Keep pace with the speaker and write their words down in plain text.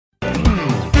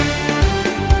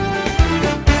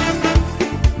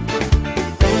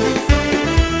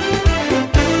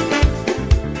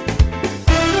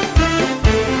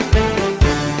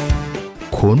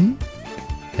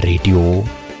Radio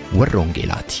warra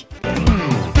Wangeelaati.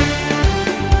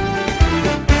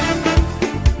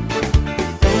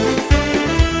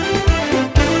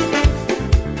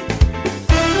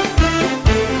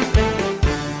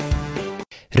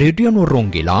 Reediyoon warra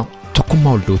Wangeelaa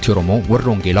tokkummaa waldooti Oromoo warra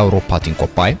Wangeelaa Awurooppaatiin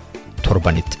qophaa'e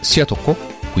torbanitti si'a tokko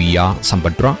guyyaa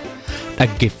Sanbadduraa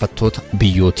dhaggeeffattoota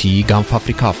biyyootii gaanfa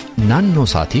Afrikaaf naannoo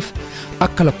isaatiif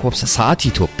akka lakkoofsa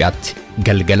sa'aatii Itoophiyaatti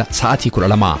galgala sa'aatii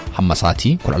 12 hamma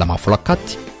sa'aatii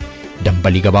 12:00tti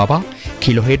dambalii gabaabaa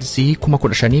kiilooheerzii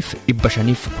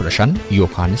 15,515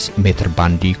 yookaanis meetir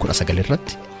baandii 19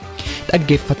 irratti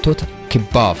dhaggeeffattoota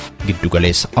kibbaaf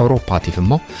giddugaleessa Awurooppaatiif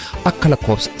immoo akka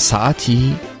lakkoofsa sa'aatii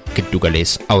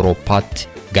giddugaleessa Awurooppaatti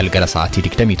galgala sa'aatii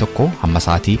 21 hamma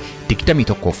sa'aatii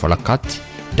 21:00tti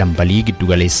dambalii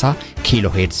giddugaleessaa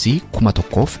kiilooheerzii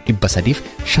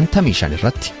 1,355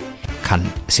 irratti kan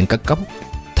isin qaqqabu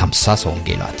Tamsaasa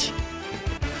Wangeelaati.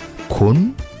 Kun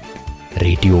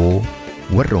reediyoo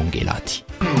warra Wangeelaati.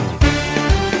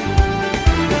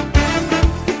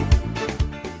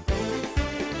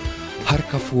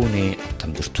 Harka fuunee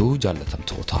attam jirtu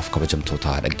jaallatamtootaaf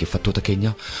kabajamtoota dhaggeeffattoota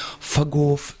keenya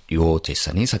fagoof dhiyoo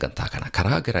teessanii sagantaa kana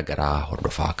karaa garagaraa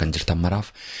hordofaa kan jirtan maraaf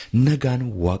nagaan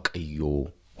Waaqayyoo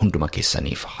hunduma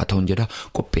keessaniif haa ta'u jedha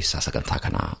qopheessaa sagantaa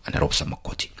kanaa ana Robsan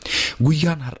Makooti.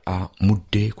 Guyyaan har'aa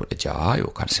Muddee 16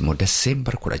 yookaan immoo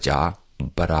Deseembar 16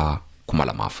 bara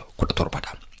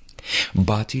 2017dha.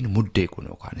 Baatiin Muddee kun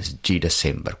yookaanis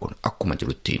Deseembar kun akkuma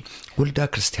jirutti waldaa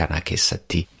kiristaanaa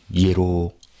keessatti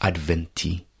yeroo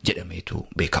Adventii jedhameetu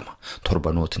beekama.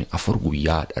 Torbanootni 4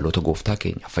 guyyaa dhaloota gooftaa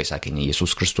keenya fayyisaa keenya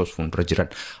Yesuus Kiristoos fuuldura jiran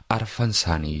arfan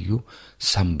isaaniiyyuu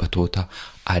sanbatoota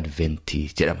Adventii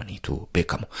jedhamaniitu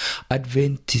beekamu.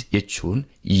 Adventii jechuun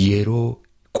yeroo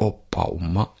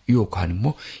qophaa'ummaa yookaan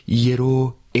immoo yeroo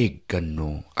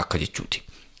eeggannoo akka jechuuti.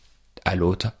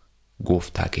 Dhaloota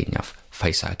gooftaa keenyaaf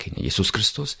fayyisaa keenya Yesuus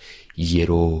Kiristoos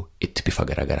yeroo itti bifa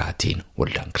garagaraatiin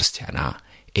waldaan kiristaanaa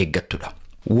eeggattudha.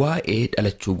 Waa'ee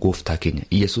dhalachuu gooftaa keenya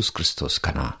Yesuus Kiristoos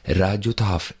kanaa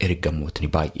raajotaaf ergamootni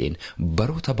baay'een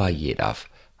baroota baay'eedhaaf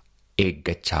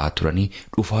eeggachaa turanii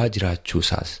dhufaa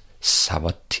jiraachuusaas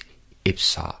sabatti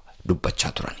ibsaa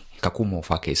dubbachaa turani. Kakuu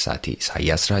moofaa keessaatii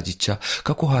Isaayyaas raajicha,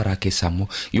 kakuu haaraa keessaa immoo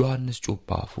Yohaannis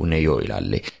cuuphaa fuunee yoo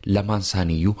ilaalle lamaan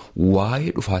isaaniiyyuu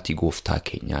waa'ee dhufaatii gooftaa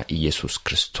keenyaa Yesuus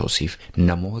Kiristoosiif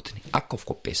namootni akka of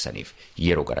qopheessaniif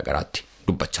yeroo garagaraatti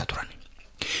dubbachaa turani.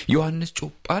 Yohaannis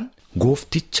cuuphaan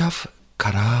gooftichaaf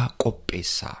karaa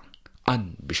qopheessaa an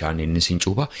bishaaniin isin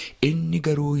cuuba inni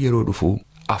garuu yeroo dhufu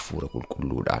hafuura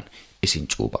qulqulluudhaan isin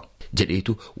cuuba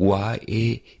jedheetu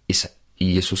waa'ee isa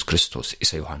Yesuus Kiristoos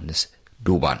isa Yohaannis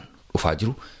duubaan dhufaa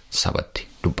jiru sabatti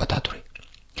dubbataa ture.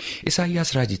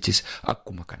 Isaayyaas raajichis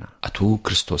akkuma kana atuu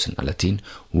Kiristoosin alatiin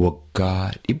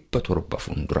waggaa 700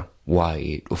 fuuldura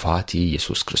waa'ee dhufaatii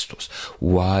Yesuus Kiristoos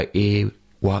waa'ee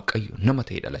Waaqayyo nama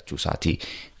ta'ee dhalachuu isaatii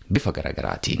bifa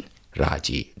garagaraatiin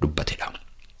raajii dubbatedha.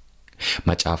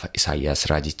 Macaafa Isaayyaas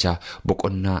raajichaa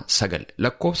boqonnaa 9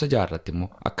 lakkoofsa 6 irratti immoo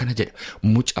akkana jedha.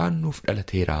 Mucaan nuuf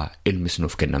dhalateeraa ilmis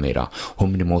nuuf kennameera.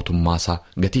 Humni mootummaasaa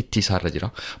gatiittii isaarra jira.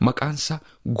 Maqaansa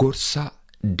gorsaa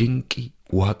dinqii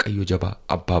Waaqayyo jabaa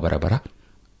abbaa bara bara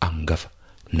hangafa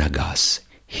nagaas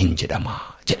hin jedhamaa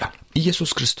jedha.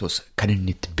 Yesuus Kiristoos kan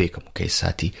inni itti beekamu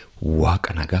keessaatii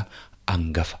Waaqa nagaa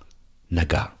hangafa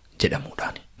nagaa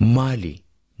jedhamuudhaan. Maali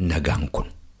nagaan kun?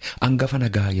 Hangafa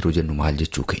nagaa yeroo jennu maal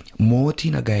jechuu keenya?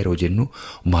 Mootii nagaa yeroo jennu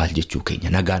maal jechuu keenya?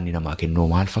 Nagaan namaa kennuu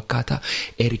maal fakkaata?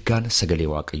 Ergaan sagalee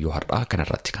Waaqayyoo har'aa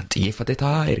kanarratti kan xiyyeeffate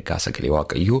ta'a. Ergaa sagalee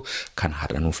Waaqayyoo kan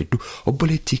har'a nuuf fiddu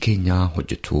obboleettii keenyaa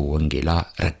hojjetuu Wangeelaa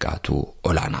Raggaatuu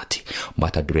Olaanaati.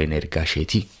 Matadureen ergaa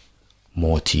isheetii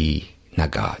Mootii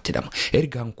Nagaa jedhama.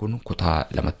 Ergaan kun kutaa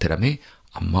 2tti hiramee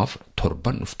ammaaf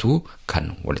torban dhuftuu kan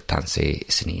walittaansee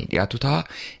isinii dhiyaatu ta'a.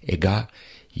 Egaa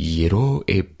yeroo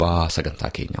eebbaa sagantaa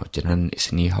keenyaa hojjetan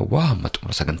isinii hawwaa hamma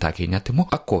xumura sagantaa keenyaatti immoo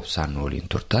akka obsaan waliin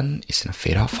turtan isin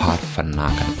affeeraa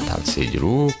faarfannaa kan taansee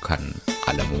jiru kan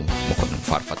Alamuu Mokonnon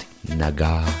faarfate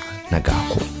nagaa nagaa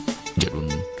koo jedhuun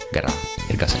gara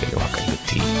ergaa sagalee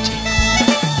Waaqayyootti ceena.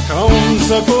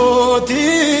 Ka'umsa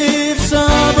kootiif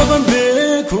sababan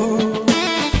beeku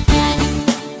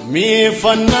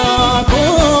miifannaa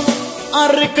koo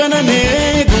harkana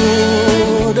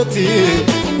neegoodhati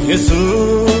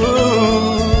Yesuus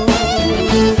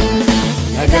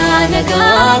nagaa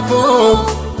nagaa koo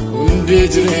hundi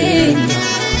jireenya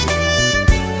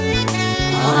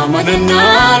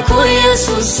amanannaa koo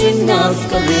Yesuus naaf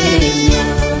qabeenya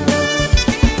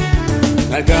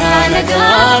nagaa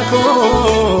nagaa koo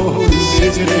hundi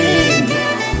jireenya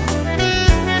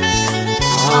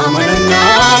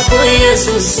amanannaa koo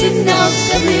Yesuus naaf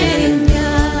qabeenya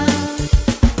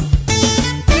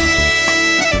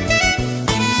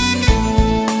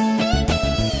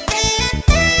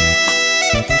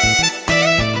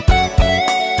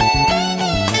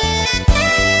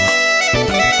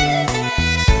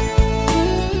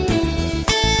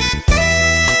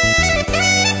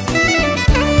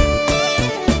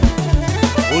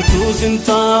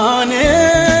sintaane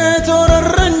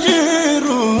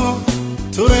torarranjiru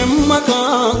turem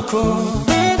makanko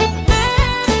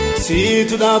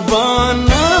situ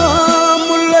dabana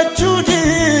mullachu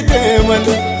deman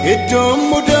idom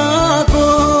mudako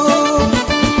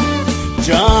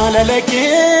jalalake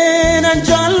nan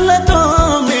jalato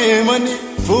meman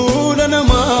fulana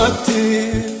mati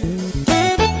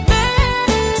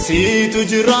situ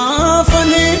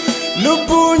jirafani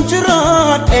lubun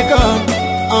jirateka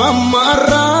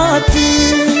amarati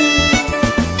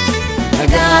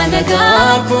naga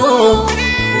ko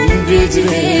undi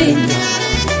jirenya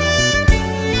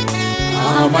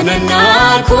amanana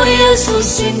ko Jesus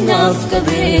sinaf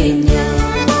kabenya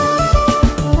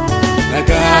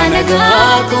naga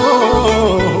ko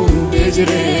undi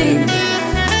jirenya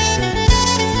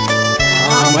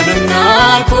amanana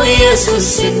ko Jesus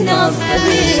sinaf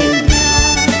kabenya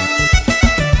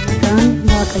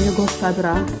Waaqayyo gooftaa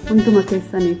biraa hunduma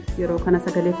keessaniif yeroo kana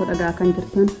sagalee koo dhagaa kan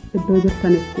jirtan iddoo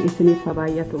jirtanitti isiniif haa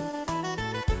baay'atu.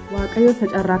 Waaqayyo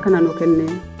sacarraa kana nuu kenne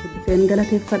guddiseen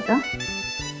galateeffadha.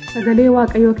 Sagalee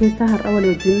Waaqayyoo keessaa har'a wal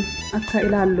wajjin akka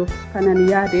ilaalluuf kanan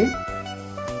yaade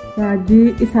raajii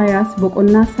Isaayaas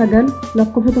boqonnaa 9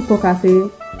 lakkoofsa 1 kaasee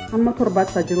hamma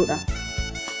 7 jirudha.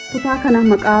 Kutaa kana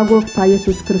maqaa gooftaa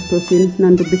Yesuus Kiristoosiin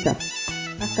nan dubbisa.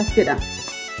 Akkas jedha.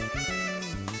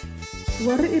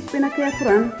 Warri dhiphina kee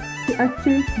turan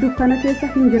si'achi dukkana keessa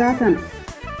hin jiraatan.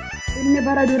 Inni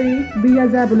bara durii biyya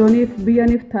Zaabilooniif biyya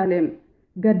Niftaalem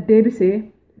gad deebisee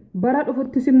bara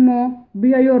dhufuttis immoo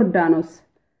biyya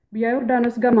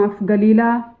Yordaanos gamaaf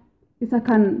Galiilaa isa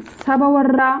kan saba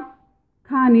warraa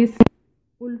kaanis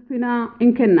ulfinaa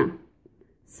in kenna.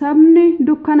 Sabni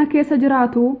dukkana keessa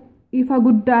jiraatu ifa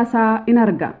guddaasaa in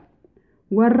arga.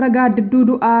 Warra gaaddidduu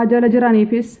du'aa jala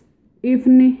jiraniifis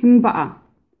ifni hin ba'a.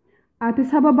 Ati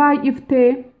saba baay'iftee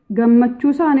gammachuu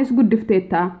isaanis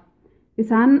guddifteetta.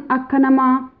 Isaan akka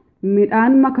namaa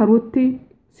midhaan makaruutti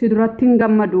si duratti hin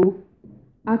gammadu.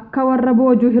 Akka warra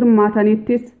boojuu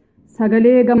hirmaataniittis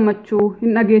sagalee gammachuu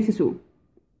hin dhageessisu.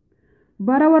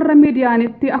 Bara warra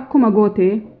Midiyaanitti akkuma goote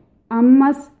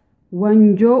ammas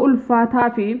wanjoo ulfaataa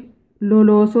fi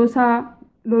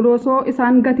loloosoo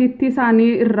isaan gatiittii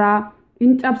isaanii irraa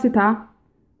in cabsita.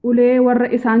 Ulee warra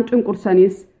isaan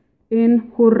cunqursanis in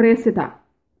hurreessita.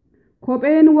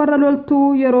 Kopheen warra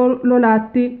loltuu yeroo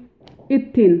lolaatti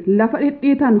ittiin lafa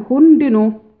dhidhiitan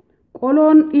hundinuu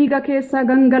qoloon dhiiga keessa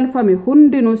gangalfame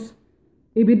hundinus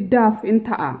ibiddaaf in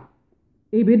ta'a.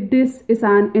 Ibiddis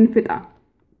isaan in fixa.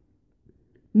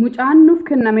 Mucaan nuuf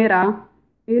kennameera,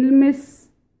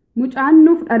 mucaan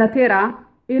nuuf dhalateera,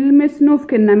 ilmis nuuf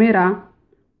kennameera.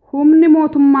 Humni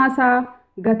mootummaa isaa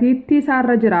gatiittii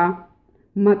isaarra jira.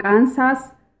 Maqaan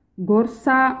isaas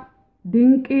gorsaa,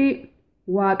 dinqii,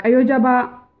 Waaqayyo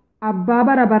jabaa, abbaa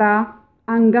bara baraa,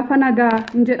 hangafa nagaa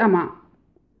in jedhama.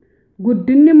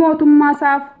 Guddinni mootummaa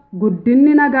isaaf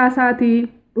guddinni nagaa isaatii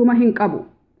dhuma hin qabu.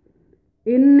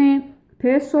 Inni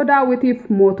teessoo Daawitiif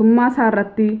mootummaa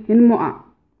isaarratti hin mo'a.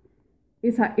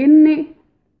 Isa inni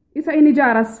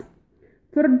ijaaras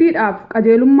firdiidhaaf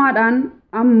qajeelummaadhaan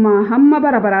amma hamma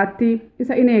bara baraatti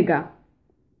isa in eega.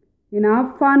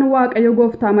 Hinaaffaan Waaqayyo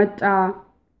gooftaa maccaa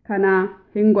kana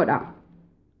hin godha.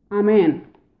 Ameen.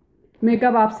 Mee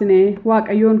gabaabsinee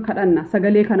Waaqayyoon kadhanna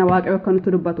sagalee kana Waaqayyo akka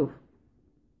nutti dubbatuuf.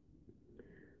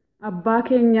 Abbaa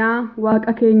keenyaa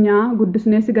Waaqa keenyaa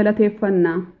guddisnee si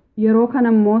galateeffanna. Yeroo kana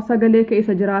immoo sagalee kee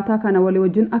isa jiraataa kana walii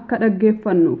wajjin akka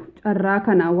dhaggeeffannuuf carraa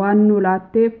kana waan nu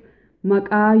laatteef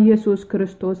maqaa Yesuus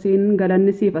Kiristoosiin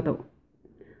galanni siif haa ta'u.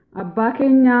 Abbaa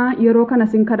keenyaa yeroo kana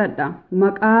sin kadhadha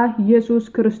maqaa Yesuus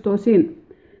Kiristoosiin.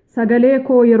 Sagalee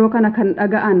koo yeroo kana kan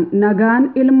dhaga'an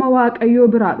nagaan ilma Waaqayyoo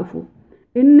biraa dhufu.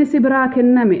 Inni si biraa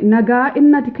kenname nagaa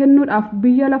inni ati kennuudhaaf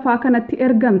biyya lafaa kanatti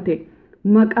ergamte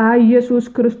maqaa Yesuus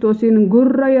Kiristoosiin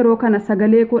gurra yeroo kana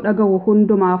sagalee koo dhaga'u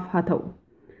hundumaaf haa ta'u.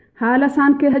 Haala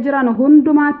isaan keessa jiran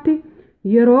hundumaatti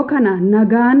yeroo kana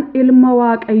nagaan ilma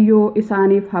Waaqayyoo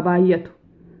isaaniif haa baay'atu.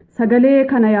 Sagalee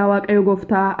kana yaa Waaqayyo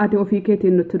gooftaa ati ofii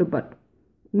keetiin nutti dubbadhu.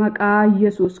 Maqaa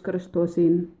Yesuus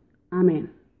Kiristoosiin. Ameen.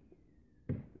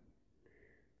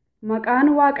 Maqaan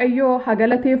Waaqayyoo haa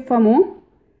galateeffamu.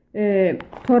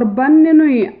 Torbanoonni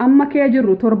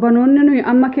nuyi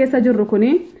amma keessa jirru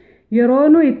kuni yeroo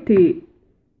nuyi itti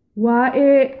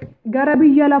waa'ee gara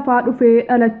biyya lafaa dhufee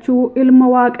dhalachuu ilma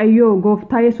Waaqayyoo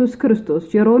gooftaa Yesuus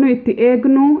Kiristoos yeroo nuyi itti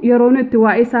eegnu yeroo nuyi itti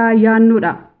waa'ee isaa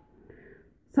yaannudha.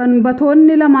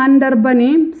 Sanbatoonni lamaan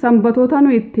darbanii sanbatoota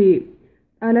nuyi itti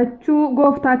dhalachuu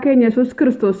gooftaa keenya Yesuus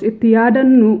Kiristoos itti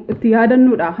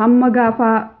yaadannudha hamma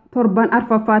gaafa torban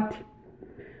arfaffaatti.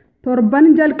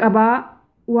 Torban jalqabaa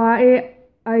waa'ee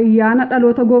ayyaana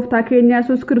dhaloota gooftaa keenya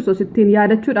Yesuus Kiristoos ittiin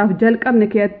yaadachuudhaaf jalqabne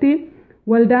keessatti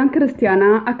waldaan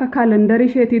kiristaanaa akka kaalendarii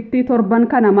isheetitti torban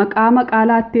kana maqaa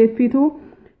laatteeffitu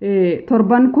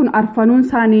torban kun arfanuun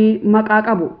isaanii maqaa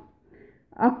qabu.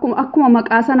 Akkuma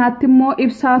maqaa sanaatti immoo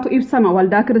ibsaatu ibsama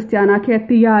waldaa kiristaanaa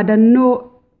keessatti yaadannoo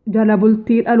jala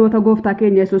bultii dhaloota gooftaa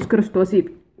keenya Yesuus Kiristoosiif.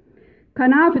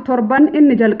 Kanaaf torban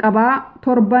inni jalqabaa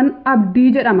torban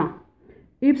abdii jedhama.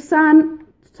 Ibsaan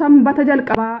sanbata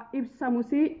jalqabaa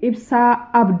ibsamus ibsaa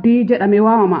abdii jedhamee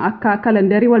waamama akka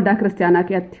kalendarii waldaa kiristaanaa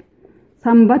keessatti.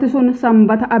 Sanbati sun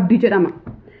sanbata abdii jedhama.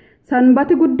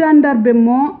 Sanbati guddaan darbe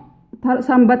immoo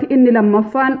sanbati inni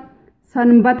lammaffaan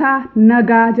sanbata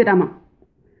nagaa jedhama.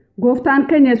 Gooftaan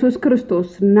keenya Yesuus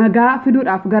Kiristoos nagaa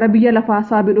fiduudhaaf gara biyya lafaa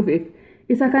saabii dhufeef.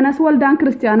 Isa kanas waldaan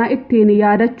kiristaanaa ittiin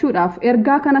yaadachuudhaaf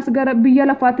ergaa kanas gara biyya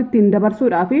lafaatti ittiin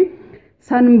dabarsuudhaaf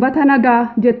sanbata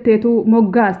nagaa jetteetu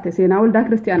moggaaste seenaa waldaa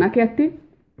kiristaanaa keessatti.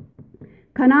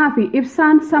 Kanaaf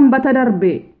ibsaan sanbata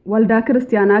darbe waldaa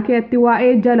kiristaanaa keessatti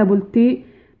waa'ee jala bultii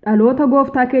dhaloota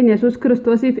gooftaa keenya Yesuus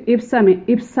Kiristoosiif ibsame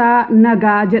ibsaa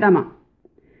nagaa jedhama.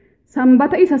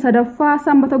 Sanbata isa sadaffaa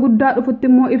sanbata guddaa dhufutti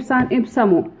immoo ibsaan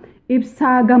ibsamu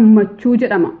ibsaa gammachuu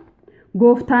jedhama.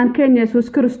 Gooftaan keenya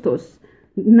Yesuus Kiristoos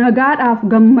nagaadhaaf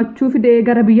gammachuu fidee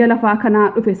gara biyya lafaa kanaa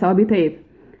dhufe sababii ta'eef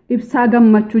ibsaa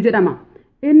gammachuu jedhama.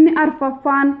 Inni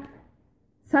arfaffaan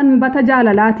sanbata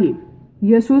jaalalaati.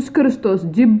 Yesuus Kiristoos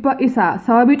jibba isaa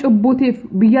sababii cubbuutiif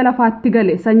biyya lafaatti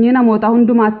gale sanyii namoota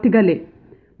hundumaatti gale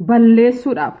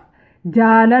balleessuudhaaf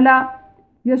jaalala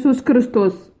Yesuus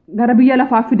Kiristoos gara biyya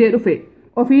lafaa fidee dhufe.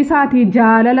 Ofii isaatii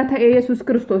jaalala ta'ee Yesuus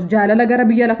Kiristoos jaalala gara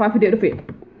biyya lafaa fidee dhufe.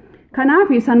 Kanaaf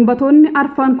sanbatoonni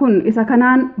arfan kun isa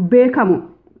kanaan beekamu.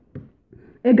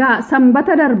 Egaa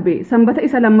sanbata darbe sanbata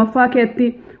isa lammaffaa keessatti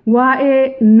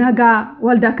waa'ee nagaa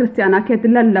waldaa kiristaanaa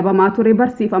keessatti lallabamaa ture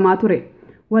barsiifamaa ture.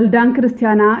 Waldaan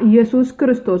kiristaanaa Yesuus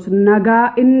Kiristoos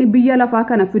nagaa inni biyya lafaa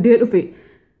kana fidee dhufe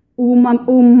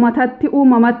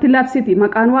uumamatti labsiti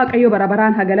maqaan Waaqayyoo bara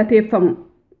baraan haa galateeffamu.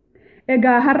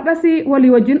 Egaa har'as walii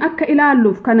wajjin akka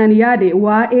ilaalluuf kanan yaade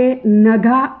waa'ee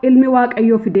nagaa ilmi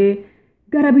Waaqayyoo fidee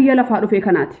gara biyya lafaa dhufe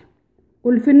kanaati.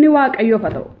 Ulfinni Waaqayyoof haa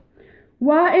ta'u.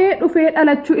 Waa'ee dhufee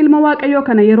dhalachuu ilma Waaqayyoo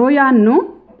kana yeroo yaannu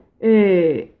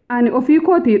ani ofii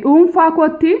kooti dhuunfaa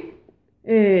kootti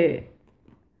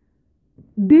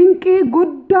dinqii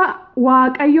guddaa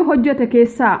Waaqayyo hojjete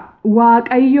keessaa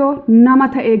Waaqayyo nama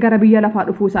ta'ee gara biyya lafaa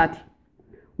dhufuu isaati.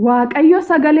 Waaqayyo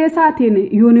sagalee isaatiin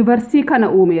yuunivarsii kana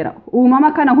uumeera.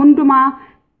 Uumama kana hundumaa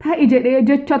ta'i jedhee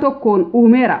jecha tokkoon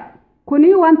uumeera.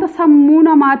 Kuni wanta sammuu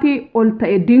namaatii ol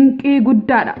ta'e dinqii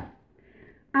guddaadha.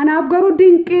 Anaaf garuu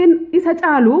dinqiin isa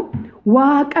caalu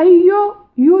Waaqayyo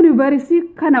yuunivarsii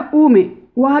kana uume.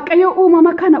 Waaqayyo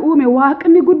uumama kana uume.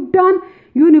 Waaqni guddaan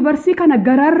yuunivarsii kana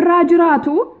gararraa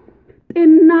jiraatu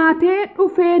xinnaatee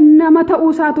dhufee nama ta'uu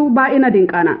isaatu baay'ee na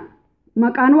dinqaana.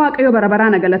 Maqaan Waaqayyo bara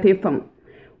baraan haa galateeffamu.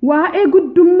 Waa'ee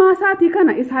guddummaa isaatii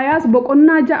kana Isaayaas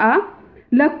boqonnaa 6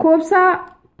 lakkoofsa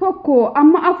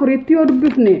 1-4 yoo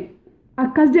dubbifne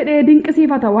akkas jedhee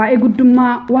dinqisiifata waa'ee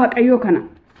guddummaa Waaqayyoo kana.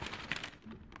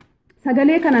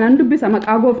 Sagalee kana nan dubbisa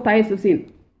maqaa gooftaa Yesuusiin.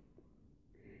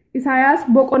 Isaayaas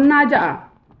boqonnaa 6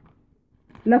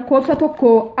 lakkoofsa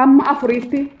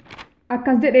 1-4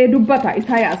 akkas jedhee dubbata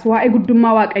Isaayaas waa'ee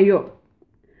guddummaa Waaqayyoo.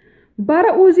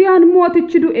 Bara Uziyaan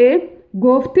mootichi du'ee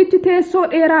gooftichi teessoo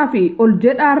dheeraa fi ol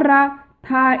jedhaarraa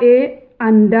taa'ee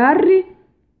andaarri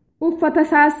uffata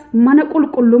isaas mana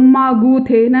qulqullummaa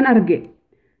guutee nan arge.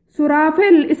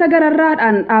 Suraafel isa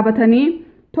gararraadhaan dhaabatanii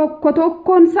tokko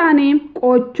tokkoon isaanii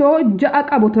qoochoo 6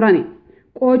 qabu turani.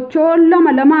 Qoochoo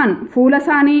 2 fuula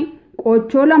isaanii,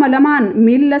 qoochoo 2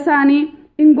 miilla isaanii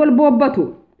in golboobbatu.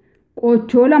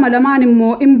 Qoochoo 2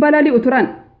 immoo in balali'u turan.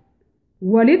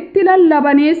 Walitti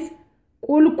lallabaniis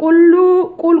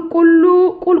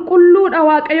qulqulluudha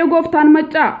Waaqayyo gooftaan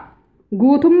maccaa.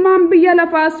 Guutummaan biyya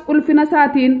lafaas ulfina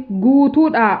isaatiin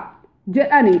guutuudha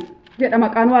jedhani jedha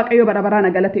maqaan Waaqayyo bara baraan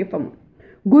haa galateeffamu.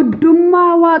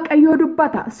 Guddummaa Waaqayyoo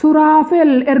dubbata.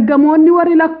 Suraafel ergamoonni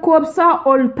warri lakkoobsaa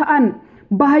ol ta'an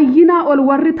baay'inaa ol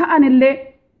warri ta'an illee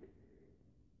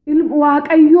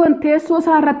Waaqayyoon teessoo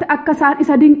isaa irratti akka isaan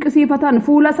isa dinqisiifatan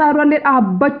fuula isaa irratti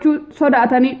dhaabbachuu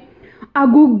sodaatanii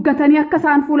aguuggatanii akka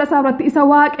isaan fuula isaa irratti isa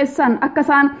waaqessan akka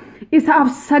isaan isaaf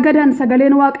sagadan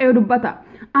sagaleen Waaqayyoo dubbata.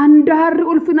 Andaarri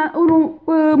ulfina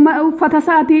uffata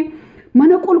isaatii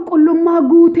mana qulqullummaa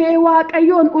guutee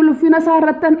Waaqayyoon ulfina isaa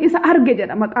irratti isa arge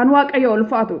jedha maqaan Waaqayyoo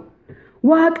ulfaatu.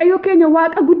 Waaqayyo keenya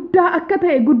Waaqa guddaa akka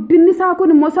ta'e guddinni isaa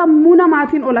kun immoo sammuu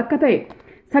namaatiin ol akka ta'e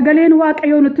sagaleen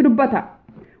Waaqayyoo nutti dubbata.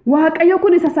 Waaqayyo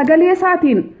kun isa sagalee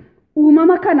isaatiin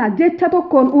uumama kana jecha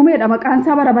tokkoon uumeedha maqaan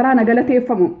isaa bara baraan haa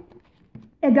galateeffamu.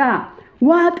 Egaa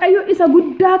Waaqayyo isa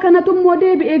guddaa kanatu immoo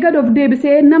deebi'ee gad of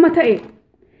deebisee nama ta'e.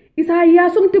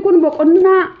 Isaayyaasumti kun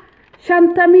boqonnaa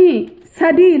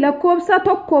 53 lakkoofsa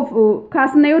 1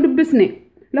 kaasnee yoo dubbisne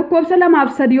lakkoofsa 2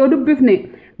 fi 3 yoo dubbifne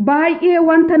baay'ee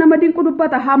wanta nama dinqu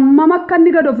dubbata. Hammam akka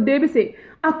inni gad of deebise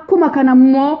akkuma kana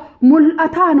immoo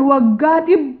mul'ataan waggaa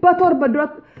 700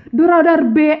 dura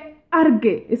darbee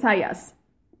arge Isaayyaas.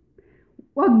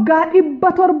 Waggaa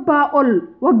 700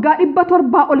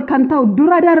 ol kan ta'u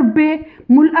dura darbee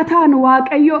mul'ataan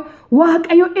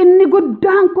Waaqayyo inni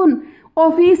guddaan kun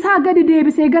ofiisaa gadi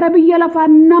deebisee gara biyya lafaa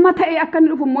nama ta'e akka inni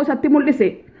dhufu immoo isatti mul'ise.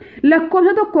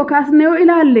 Lakkoofsa 1 kaasnee yoo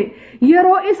ilaalle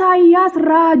yeroo Isaayyaas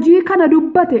raajii kana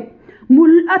dubbate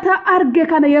mul'ata arge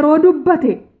kana yeroo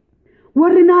dubbate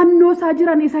warri naannoo isaa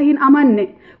jiran isa hin amanne.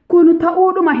 Kun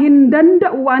ta'uudhuma hin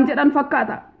danda'u waan jedhan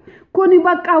fakkaata. Kuni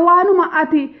bakka waanuma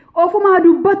ati ofumaa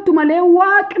dubbattu malee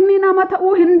waaqni nama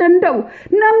ta'uu hin danda'u.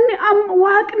 Namni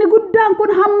waaqni guddaan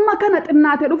kun hamma kana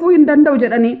xinnaate dhufuu hin danda'u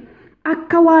jedhanii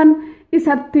akka waan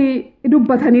isatti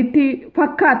dubbatanitti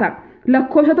fakkaata.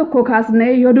 Lakkoofsa 1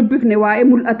 kaasnee yoo dubbifne waa'ee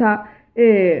mul'ata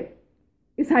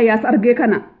Isaayyaas argee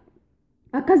kana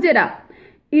akkas jedha.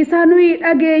 Isa nuyi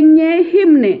dhageenyee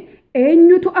himne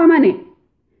eenyutu amane?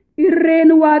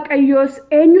 Irreen Waaqayyoos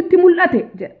eenyutti mul'ate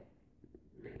jedha.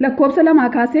 Lakkoofsa 2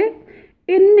 kaasee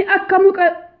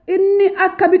inni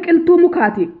akka biqiltuu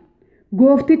mukaati.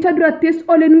 Goofticha durattis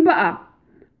ol in ba'a.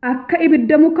 Akka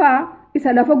ibidda mukaa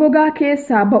isa lafa gogaa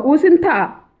keessaa ba'uus in ta'a.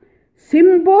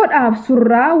 Simboodhaaf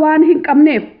surraa waan hin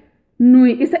qabneef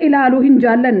nuyi isa ilaaluu hin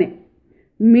jaallanne.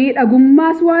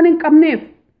 Miidhagummaas waan hin qabneef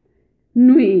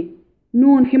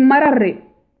nuun hin mararre.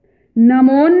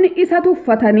 Namoonni isa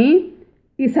tuffatanii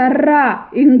isarraa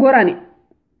hin gorane.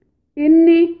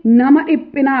 Inni nama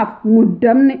dhiphinaaf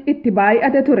muddamni itti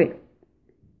baay'ate ture.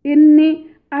 Inni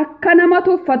akka nama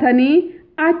tuffatanii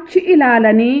achi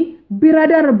ilaalanii bira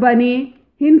darbanii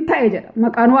hin ta'e jedha.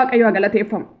 Maqaan Waaqayyoo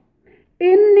galateeffamu.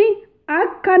 Inni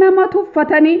akka nama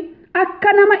tuffatanii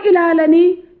akka nama ilaalanii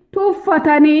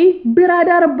tuffatanii bira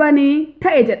darbanii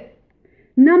ta'e jedha.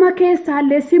 Nama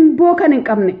keessaallee simboo kan hin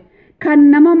qabne, kan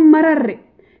nama mararre,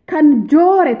 kan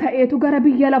joore ta'eetu gara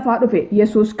biyya lafaa dhufe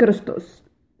Yesuus Kiristoos.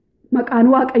 Maqaan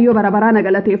Waaqayyoo bara baraan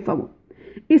galateeffamu.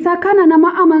 Isa kana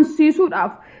nama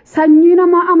amansiisuudhaaf, sanyii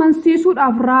nama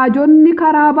amansiisuudhaaf raajonni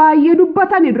karaa baay'ee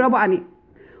dubbatanii dura ba'anii.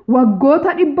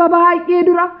 Waggoota 100 baay'ee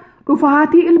dura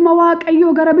dhufaatii ilma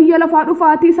Waaqayyoo gara biyya lafaa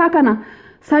dhufaatii isaa kana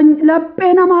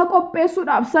laphee namaa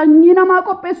qopheessuudhaaf, sanyii namaa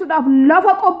qopheessuudhaaf,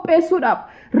 lafa qopheessuudhaaf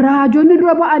raajonni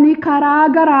dura ba'anii karaa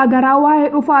garaa waa'ee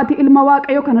dhufaatii ilma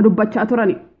Waaqayyoo kana dubbachaa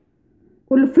turani.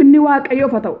 Ulfinni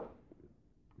Waaqayyoof haa ta'u.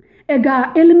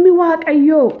 Egaa ilmi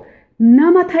Waaqayyoo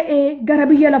nama ta'ee gara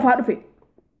biyya lafaa dhufe.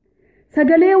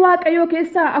 Sagalee Waaqayyoo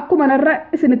keessaa akkuma narra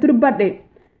isinitti dubbadhe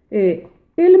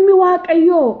ilmi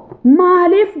Waaqayyoo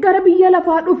maaliif gara biyya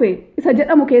lafaa dhufe isa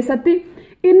jedhamu keessatti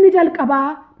inni jalqabaa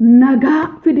nagaa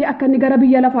fide akka inni gara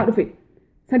biyya lafaa dhufe.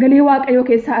 Sagalee Waaqayyoo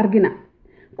keessaa argina.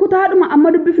 Kutaadhuma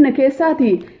amma dubbifne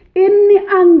keessaati inni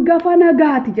hangafa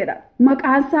nagaati jedha.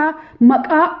 Maqaansaa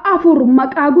maqaa 4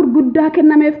 maqaa gurguddaa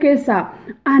kennameef keessaa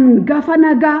hangafa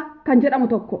nagaa kan jedhamu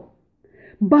tokko.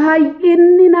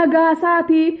 Baay'inni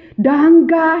nagaasaati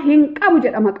daangaa hin qabu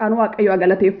jedha maqaan Waaqayyoo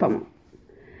galateeffamu.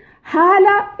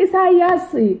 Haala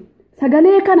Isaayyaas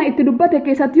sagalee kana itti dubbate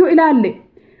keessatti yoo ilaalle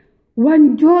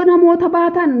wanjoo namoota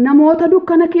baatan, namoota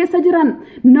dukkana keessa jiran,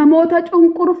 namoota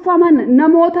cunqurfaman,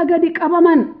 namoota gadi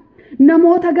qabaman,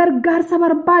 namoota gargaarsa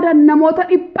barbaadan, namoota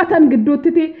dhiphatan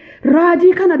gidduutti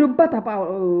raajii kana dubbata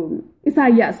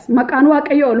Isaayyaas. Maqaan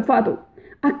Waaqayyoo ulfaatu.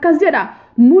 Akkas jedha,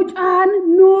 mucaan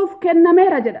nuuf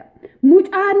kennameera jedha.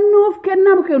 Mucaan nuuf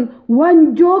kennamu kun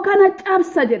wanjoo kana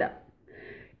cabsa jedha.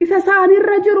 Isa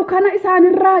isaanirra jiru kana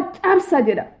isaanirraa cabsa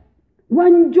jedha.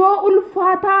 Wanjoo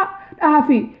ulfaataa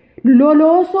fi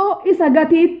loloosoo isa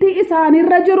gatiitti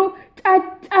isaanirra jiru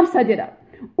caccabsa jedha.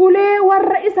 Ulee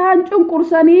warra isaan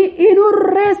cunqursanii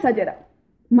inurreessa jedha.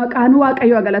 Maqaan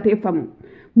Waaqayyoo galateeffamu.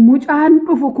 Mucaan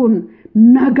dhufu kun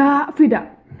nagaa fida.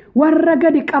 Warra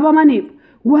gadi qabamaniif,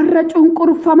 warra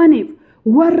cunqurfamaniif,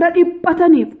 warra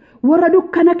dhiphataniif, warra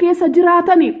dukkana keessa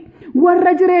jiraataniif,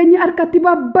 warra jireenyi harkatti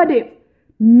babbadeef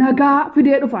nagaa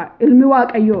fidee dhufa ilmi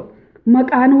Waaqayyoo.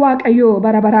 Maqaan Waaqayyoo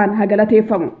bara baraan haa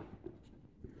galateeffamu.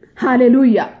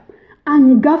 Haleluuyaa.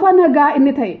 Hangafa nagaa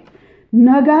inni ta'e.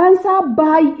 Nagaansaa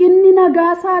baay'inni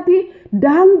nagaasaati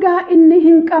daangaa inni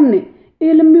hin qabne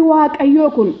ilmi Waaqayyoo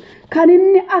kun kan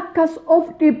inni akkas of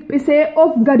dhiphisee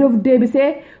of gad of deebisee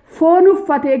foon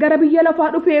uffatee gara biyya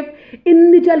lafaa dhufeef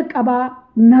inni jalqabaa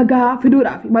nagaa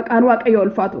fiduudhaaf. Maqaan Waaqayyoo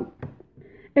ulfaatu.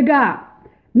 Egaa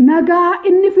nagaa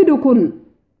inni fidu kun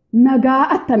nagaa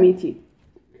attamiiti?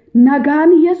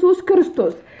 nagaan Yesuus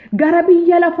Kiristoos gara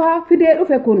biyya lafaa fidee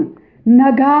dhufe kun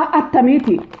nagaa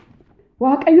attamiiti?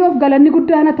 Waaqayyoof galanni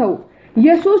guddaan haa ta'u.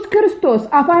 Yesuus Kiristoos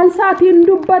afaan isaatiin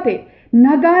dubbate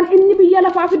nagaan inni biyya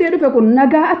lafaa fidee dhufe kun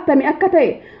nagaa attamii akka ta'e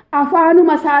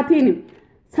afaanuma isaatiin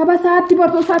saba isaatti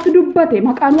bartoota isaatti dubbate.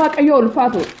 Maqaan Waaqayyoo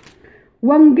ulfaatu.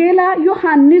 Wangeelaa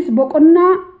Yohaannis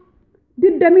boqonnaa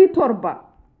 27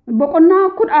 boqonnaa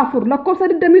 14 lakkoofsa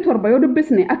 27 yoo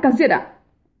dubbisne akkas jedha.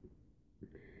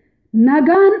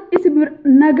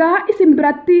 Nagaa isin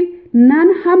biratti nan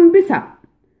hambisa,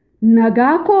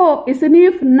 nagaa koo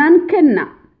isiniif nan kenna.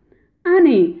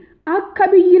 Ani akka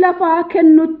biyyi lafaa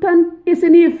kennuttan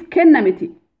isiniif kenna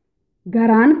miti.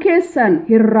 Garaan keessan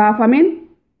hin raafamin,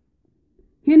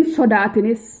 hin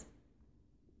sodaatinis.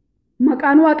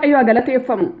 Maqaan Waaqayyoo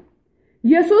galateeffamu.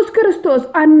 Yesuus Kiristoos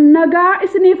an nagaa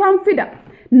isiniifan fida,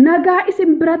 nagaa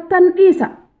isin birattan dhiisa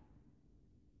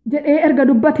jedhee erga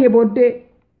dubbatee booddee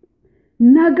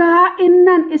nagaa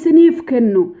innan isiniif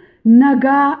kennu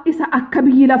nagaa isa akka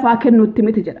biyyi lafaa kennutti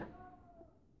miti jedha.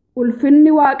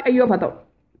 Ulfinni Waaqayyoof haa ta'u.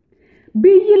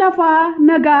 Biyyi lafaa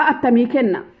nagaa attamii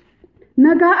kenna?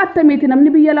 Nagaa attamiiti namni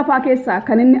biyya lafaa keessaa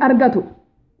kan inni argatu?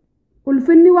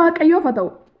 Ulfinni Waaqayyoof haa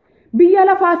ta'u. Biyya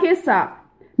lafaa keessaa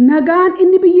nagaan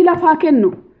inni biyyi lafaa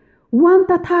kennu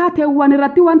wanta taateewwan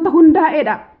irratti wanta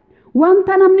hundaa'edha.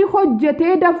 Wanta namni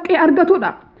hojjetee dafqee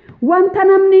argatudha. Wanta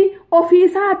namni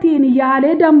ofiisaatiin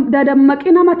yaalee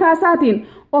dadammaqina mataasaatiin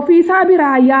ofiisaa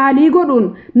biraa yaalii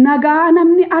godhuun nagaa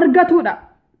namni argatudha.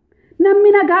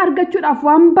 Namni nagaa argachuudhaaf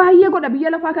waan baay'ee godha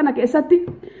biyya lafaa kana keessatti.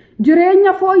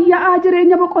 Jireenya fooyya'aa,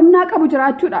 jireenya boqonnaa qabu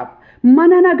jiraachuudhaaf,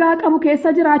 mana nagaa qabu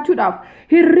keessa jiraachuudhaaf,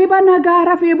 hirriba nagaa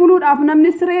rafee buluudhaaf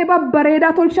namni siree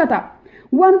babbareedaa tolchata.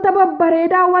 Wanta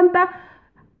babbareedaa, wanta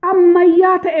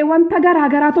ammayyaa ta'e, wanta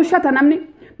garaagaraa tolchata namni.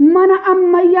 Mana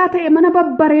ammayyaa ta'e, mana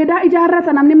babbareedaa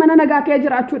ijaarrata namni mana nagaa kee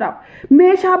jiraachuudhaaf.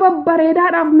 Meeshaa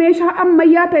babbareedaadhaaf, meeshaa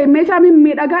ammayyaa ta'e, meeshaa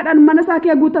mimmiidhagaadhaan mana isaa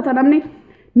kee guuttata namni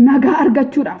nagaa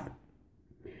argachuudhaaf.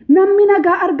 Namni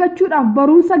nagaa argachuudhaaf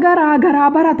barumsa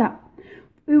garaagaraa barata.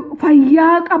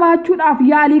 Fayyaa qabaachuudhaaf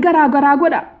yaalii garaagaraa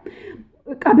godha.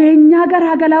 Qabeenyaa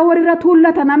garaagaraa walirra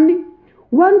tuullata namni.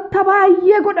 Wanta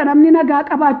baay'ee godha namni nagaa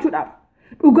qabaachuudhaaf.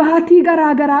 Dhugaatii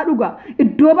garaagaraa dhuga.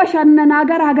 Iddoo bashannanaa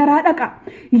garaagaraa dhaqa.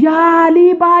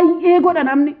 Yaalii baay'ee godha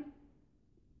namni.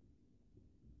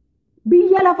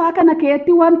 Biyya lafaa kana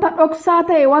keessatti wanta dhoksaa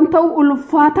ta'e, wanta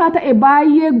ulfaataa ta'e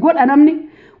baay'ee godha namni.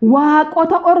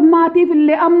 Waaqota ormaatiif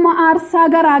illee amma aarsaa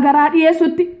garaagaraa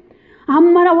dhiyeessutti.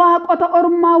 Amma waaqota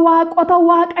ormaa, waaqota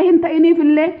waaqa hin ta'iniif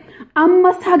illee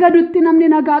amma sagadutti namni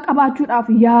nagaa qabaachuudhaaf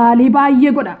yaalii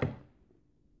baay'ee godha.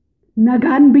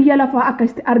 Nagaan biyya lafaa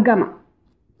akkasitti argama.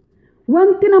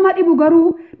 Wanti nama dhibu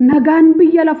garuu nagaan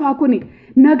biyya lafaa kuni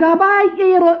nagaa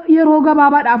baay'ee yeroo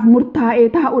gabaabaadhaaf murtaa'ee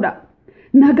taa'udha.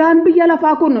 Nagaan biyya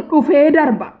lafaa kun dhufee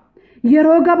darba.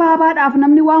 Yeroo gabaabaadhaaf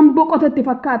namni waan boqotetti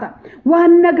fakkaata.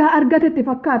 Waan nagaa argatetti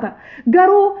fakkaata.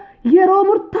 Garuu yeroo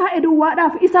murtaa'e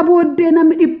duwwaadhaaf isa booddee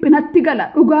namni dhiphinatti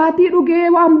gala. Dhugaatii dhugee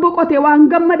waan boqote, waan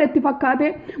gammadetti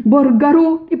fakkaate bor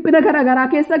garuu dhiphina garaagaraa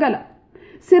keessa gala.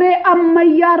 Siree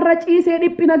ammayyaarra ciisee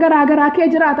dhiphina garaagaraa kee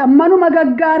jiraata. Manuma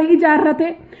gaggaarii ijaarrate,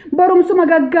 barumsuma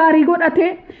gaggaarii godhate,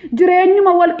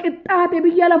 jireenyuma wal qixxaate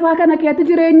biyya lafaa kana keessatti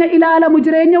jireenya ilaalamu,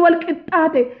 jireenya wal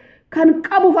qixxaate kan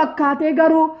qabu fakkaate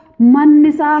garuu manni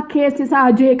isaa keessi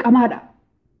isaa jeeqamaadha.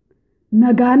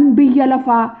 Nagaan biyya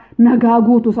lafaa nagaa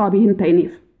guutuu sababii hin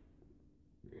ta'iniif.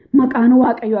 Maqaan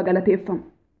Waaqayyoo galateeffamu.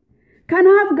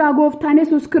 Kanaaf Gooftaan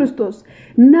Yesuus Kiristoos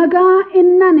nagaa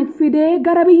innan fidee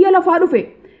gara biyya lafaa dhufe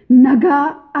nagaa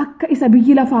akka isa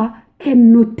biyyi lafaa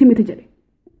kennutti miti jedhe.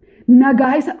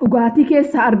 Nagaa isa dhugaatii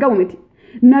keessaa argamu miti.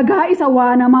 Nagaa isa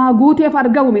waa namaa guuteef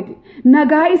argamu miti.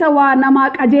 Nagaa isa waa namaa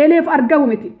qajeeleef argamu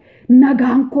miti.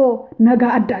 Nagaan koo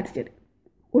nagaa addaati jedhe.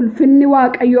 Ulfinni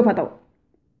Waaqayyoof haa ta'u.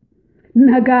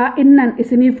 Nagaa innan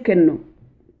isiniif kennu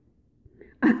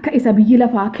akka isa biyyi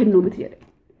lafaa kennu miti jedhe.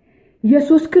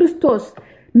 Yesuus Kiristoos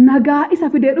nagaa isa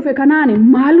fidee dhufe kanaan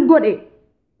maal godhe?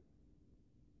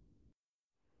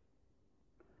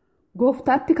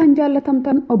 Gooftaatti kan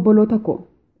jaallatamtan obboloota koo.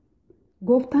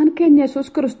 Gooftaan keenya Yesuus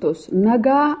Kiristoos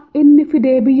nagaa inni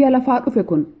fidee biyya lafaa dhufe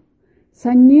kun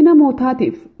sanyii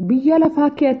namootaatiif biyya lafaa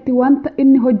keessatti wanta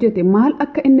inni hojjete maal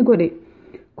akka inni godhe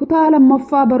kutaa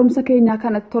lammaffaa barumsa keenyaa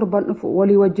kanatti torban dhufu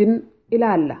walii wajjin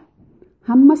ilaalla.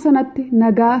 Hamma sanatti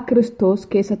nagaa Kiristoos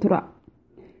keessa tura.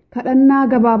 Kadhannaa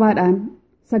gabaabaadhaan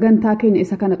sagantaa keenya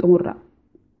isa kana xumurra.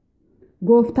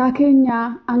 Gooftaa keenyaa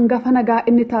hangafa nagaa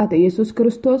inni taate Yesuus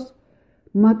Kiristoos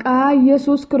maqaa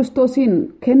Yesuus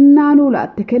Kiristoosiin kennaa nuu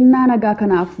laatte kennaa nagaa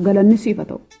kanaaf galanni siif haa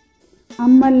ta'u.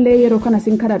 Ammallee yeroo kana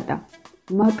sin kadhadha.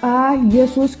 Maqaa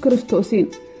Yesuus Kiristoosiin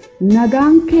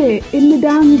nagaan kee inni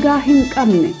daangaa hin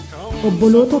qabne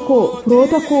obboloota koo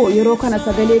firoota koo yeroo kana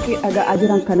sagalee kee dhaga'aa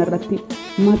jiran kanarratti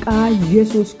maqaa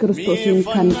Yesuus Kiristoosiin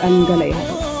kan dhangala'e haa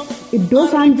ta'u. Iddoo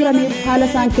isaan jiraniif haala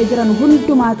isaan kee jiran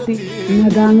hundumaatti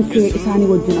nagaan kee isaanii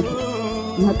wajjin haa ta'u.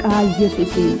 Maqaa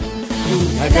Yesuusiin.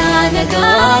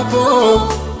 Nagaa koo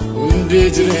hundi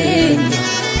jireenya.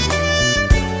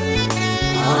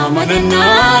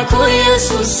 Amanannaa koo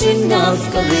Yesuusiin naaf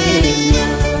qabeenya.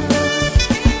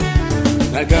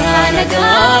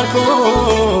 Nagaa koo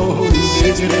hundi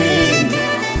jireenya.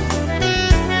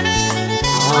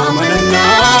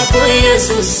 Amanannaa koo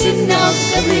Yesuusiin naaf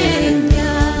qabeenya.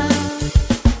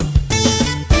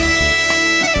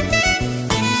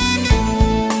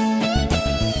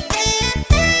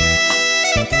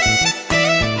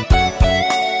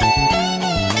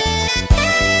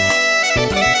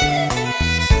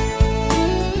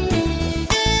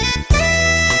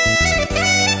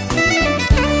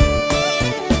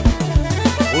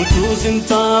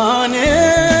 Sintane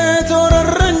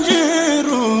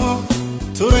torarranjiru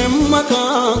turem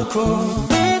makanko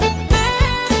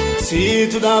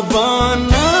situ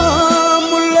dabana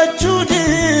mullachu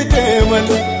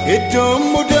didematu idom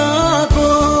mudako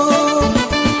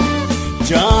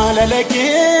jalalake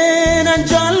nan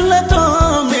jallato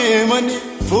memani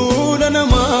fulana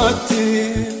mati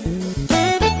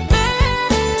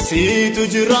situ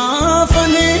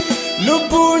jirafani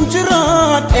lubun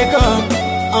jirat eka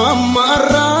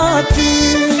Amarati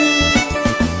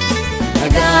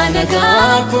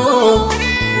Nagaa koo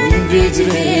hundi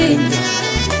jireenya.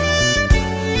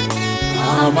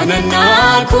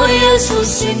 Amanannaa koo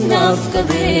Yesuusiin naaf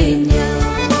qabeenya.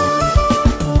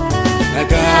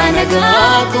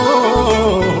 Nagaa koo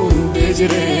hundi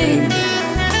jireenya.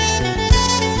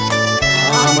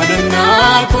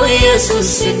 Amanannaa koo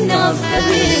Yesuusiin naaf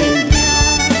qabeenya.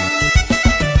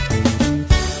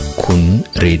 Kun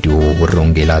reediyoo Warra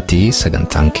Wangeelaatii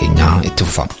sagantaan keenyaa itti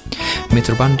fufa.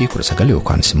 Meetir baandii 19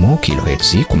 yookaan immoo kiiloo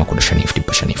heerzii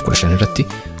 15,515 irratti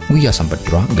guyyaa sanbata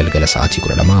duraa galgala sa'aatii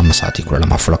 12 amma sa'aatii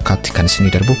 12:00 kan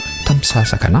isinii darbu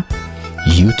tamsaasa kana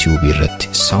YouTube irratti,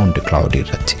 SoundCloud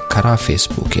irratti, karaa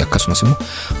Facebook akkasumas immoo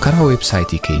karaa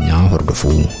websaayitii keenyaa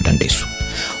hordofuu dandeessu.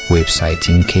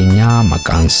 Websaayitiin keenyaa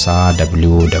maqaansaa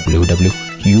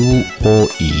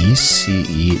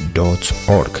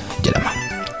www.uoece.org jedhama.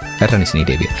 Irraan isinii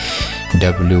deebi'a.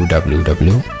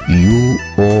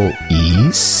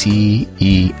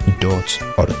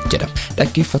 www.uoece.org jedhama.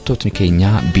 Dhaggeeffattootni keenya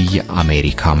biyya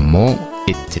Ameerikaa immoo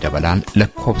itti dabalaan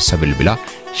lakkoofsa bilbilaa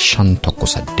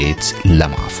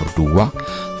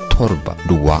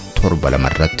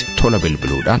 51824 irratti tola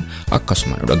bilbiluudhaan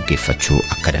akkasuma nu dhaggeeffachuu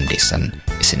akka dandeessan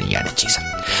isin yaadachiisa.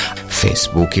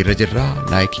 Facebook irra jirra,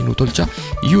 laayikii nu tolcha,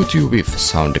 YouTube fi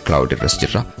SoundCloud irras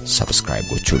jirra, subscribe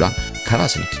gochuudhaan karaa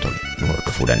isinitti tolu nu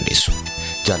hordofuu dandeessu.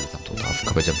 Jaallatamtootaaf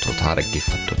kabajamtoota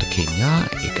dhaggeeffattoota keenyaa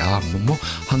egaa immoo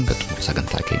hanga xumura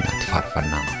sagantaa keenyaatti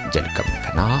faarfannaa jalqabne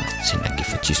kanaa isin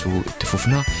dhaggeeffachiisuu itti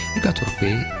fufna. Egaa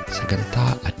torbee sagantaa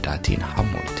addaatiin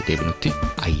hamma walitti deebinutti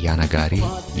ayyaana gaarii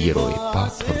yeroo eebbaa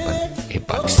torban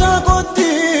eebbaa.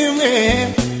 Saakotime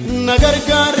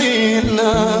nagargaarina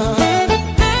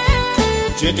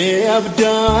jedhee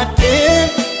abdaadhee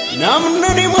namni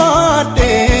ni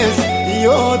maadhees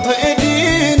yoo ta'e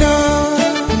diina.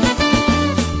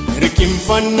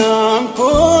 Rikinfannaan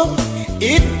koo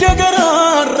idda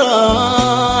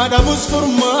garaarraa dhabus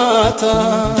furmaata.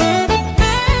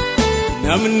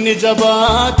 Namni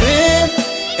jabaatee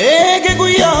eege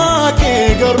guyyaa kee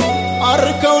garuu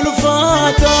harka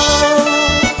ulfaata.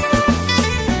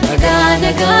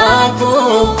 Nagaa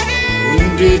koo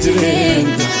hundi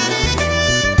jireenya.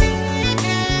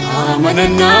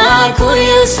 Amanannaa koo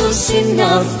Yesuusiin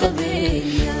naaf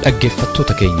qabeenya.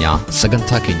 Dhaggeeffattoota keenyaa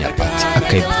sagantaa keenya irratti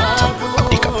akka eebbifamtan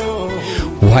abdii qaba.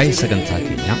 Waa'ee sagantaa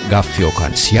keenyaa gaaffii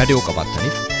yookaan yaada yoo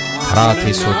qabaattaniif karaa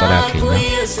teessoo xalayaa keenyaa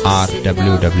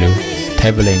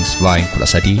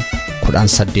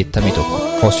rww.tabelensvine13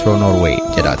 Oslo Norway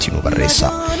jedhaatiin nu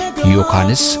barreessaa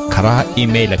yookaanis karaa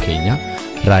iimeeyila keenya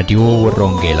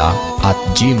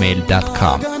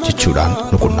radiowarrawangeelaa@gmail.com jechuudhaan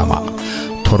nu qunnamaa.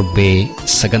 Torbee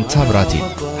sagantaa biraatiin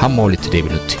hamma walitti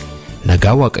deebinutti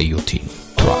nagaa Waaqayyootiin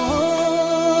tura.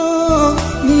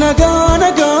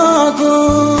 Nagaa koo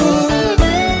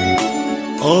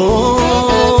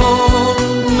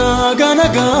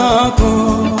nagaa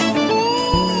koo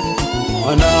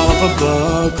anaaf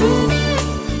abbaa koo.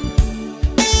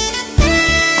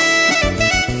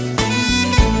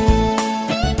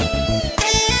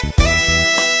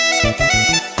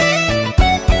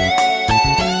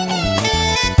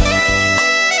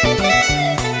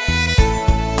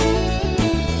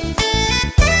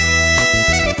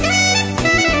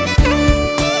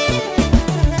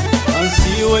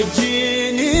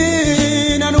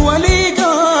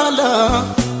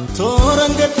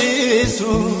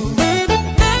 boqochiisu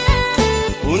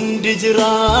hundi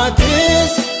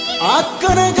jiraates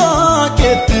akka nagaa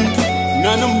keetti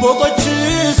nan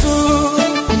boqochiisu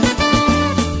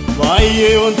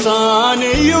baay'ee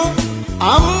ontaaneyyuu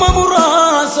amma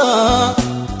muraasa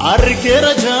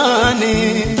argeera jaani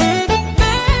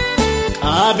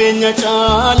qabeenya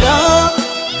caalaa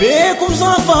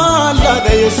beekumsa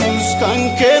fallaadha Yesuus kan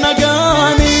kee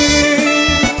nagaani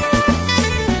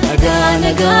nagaa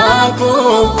nagaa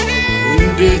koo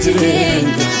hundi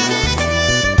jireenya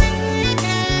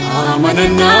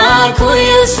amanannaa koo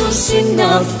Yesuus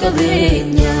sinnaaf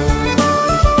qabeenya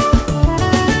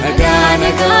nagaa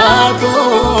nagaa koo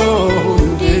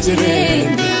hundi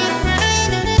jireenya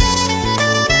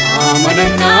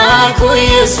amanannaa koo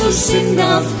Yesuus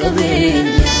sinnaaf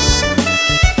qabeenya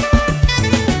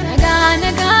nagaa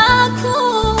nagaa koo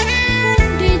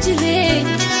hundi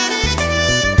jireenya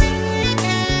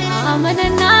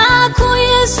amanannaa koo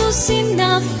Yesuus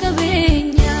sinnaaf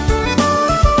qabeenya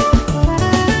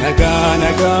nagaa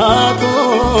nagaa koo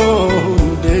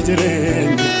hundi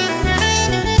jireenya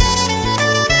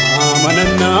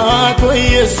amanannaa koo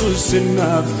Yesuus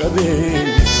sinnaaf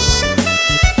qabeenya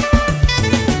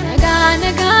nagaa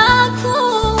nagaa koo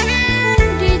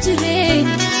hundi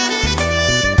jireenya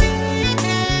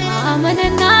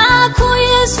amanannaa koo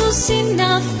Yesuus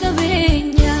sinnaaf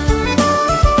qabeenya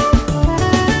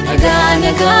nagaa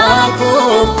nagaa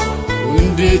koo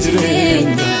hundi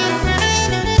jireenya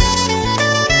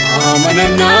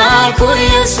amanannaa koo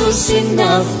Yesuus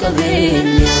sinnaaf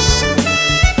qabeenya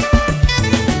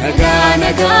nagaa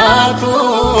nagaa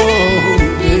koo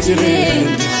hundi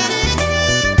jireenya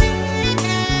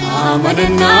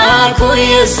amanannaa koo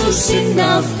Yesuus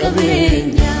sinnaaf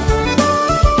qabeenya